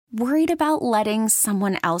Worried about letting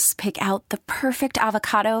someone else pick out the perfect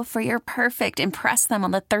avocado for your perfect impress them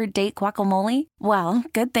on the third date guacamole? Well,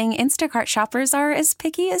 good thing Instacart shoppers are as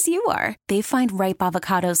picky as you are. They find ripe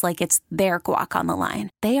avocados like it's their guac on the line.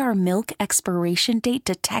 They are milk expiration date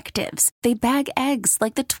detectives. They bag eggs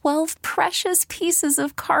like the 12 precious pieces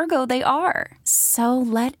of cargo they are. So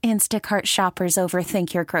let Instacart shoppers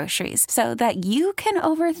overthink your groceries so that you can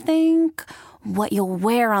overthink what you'll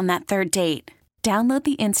wear on that third date. Download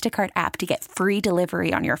the Instacart app to get free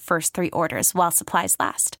delivery on your first 3 orders while supplies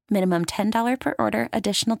last. Minimum $10 per order.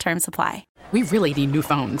 Additional terms apply. We really need new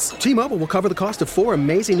phones. T-Mobile will cover the cost of 4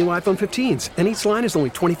 amazing new iPhone 15s, and each line is only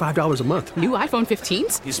 $25 a month. New iPhone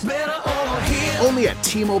 15s? It's better over here. Only at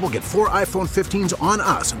T-Mobile, get 4 iPhone 15s on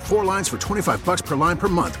us and 4 lines for $25 per line per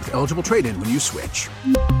month with eligible trade-in when you switch.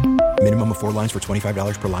 Minimum of 4 lines for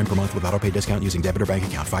 $25 per line per month with autopay discount using debit or bank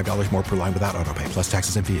account. $5 more per line without autopay, plus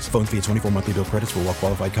taxes and fees. Phone fee at 24 monthly bill credits for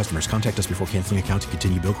well-qualified customers. Contact us before canceling account to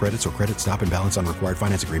continue bill credits or credit stop and balance on required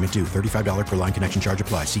finance agreement due. $35 per line connection charge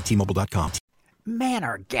applies. See T-Mobile.com. Man,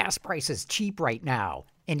 are gas prices cheap right now.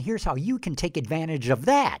 And here's how you can take advantage of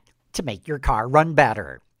that to make your car run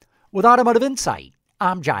better. With Automotive Insight,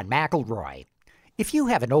 I'm John McElroy. If you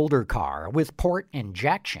have an older car with port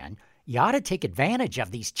injection, you ought to take advantage of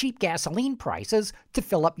these cheap gasoline prices to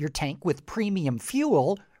fill up your tank with premium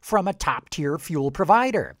fuel from a top-tier fuel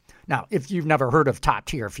provider. Now, if you've never heard of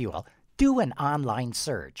top-tier fuel, do an online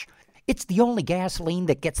search. It's the only gasoline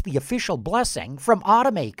that gets the official blessing from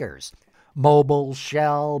automakers. Mobil,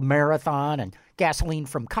 Shell, Marathon, and gasoline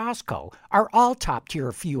from Costco are all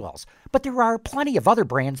top-tier fuels, but there are plenty of other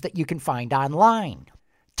brands that you can find online.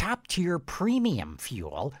 Top-tier premium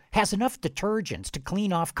fuel has enough detergents to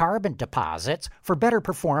clean off carbon deposits for better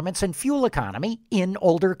performance and fuel economy in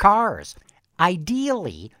older cars.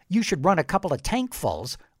 Ideally, you should run a couple of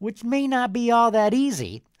tankfuls, which may not be all that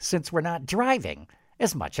easy since we're not driving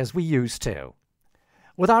as much as we used to.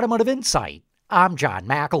 With Automotive Insight, I'm John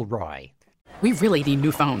McElroy. We really need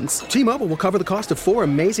new phones. T-Mobile will cover the cost of 4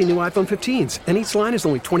 amazing new iPhone 15s, and each line is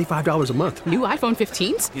only $25 a month. New iPhone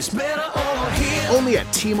 15s? It's better over here. Only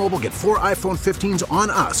at T-Mobile, get 4 iPhone 15s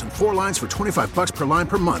on us and 4 lines for $25 per line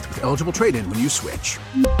per month with eligible trade-in when you switch.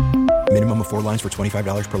 Minimum of 4 lines for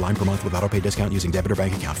 $25 per line per month with autopay discount using debit or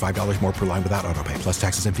bank account. $5 more per line without autopay, plus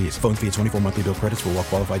taxes and fees. Phone fee at 24 monthly bill credits for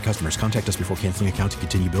well-qualified customers. Contact us before canceling account to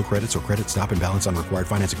continue bill credits or credit stop and balance on required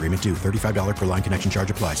finance agreement due. $35 per line connection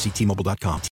charge applies. See T-Mobile.com.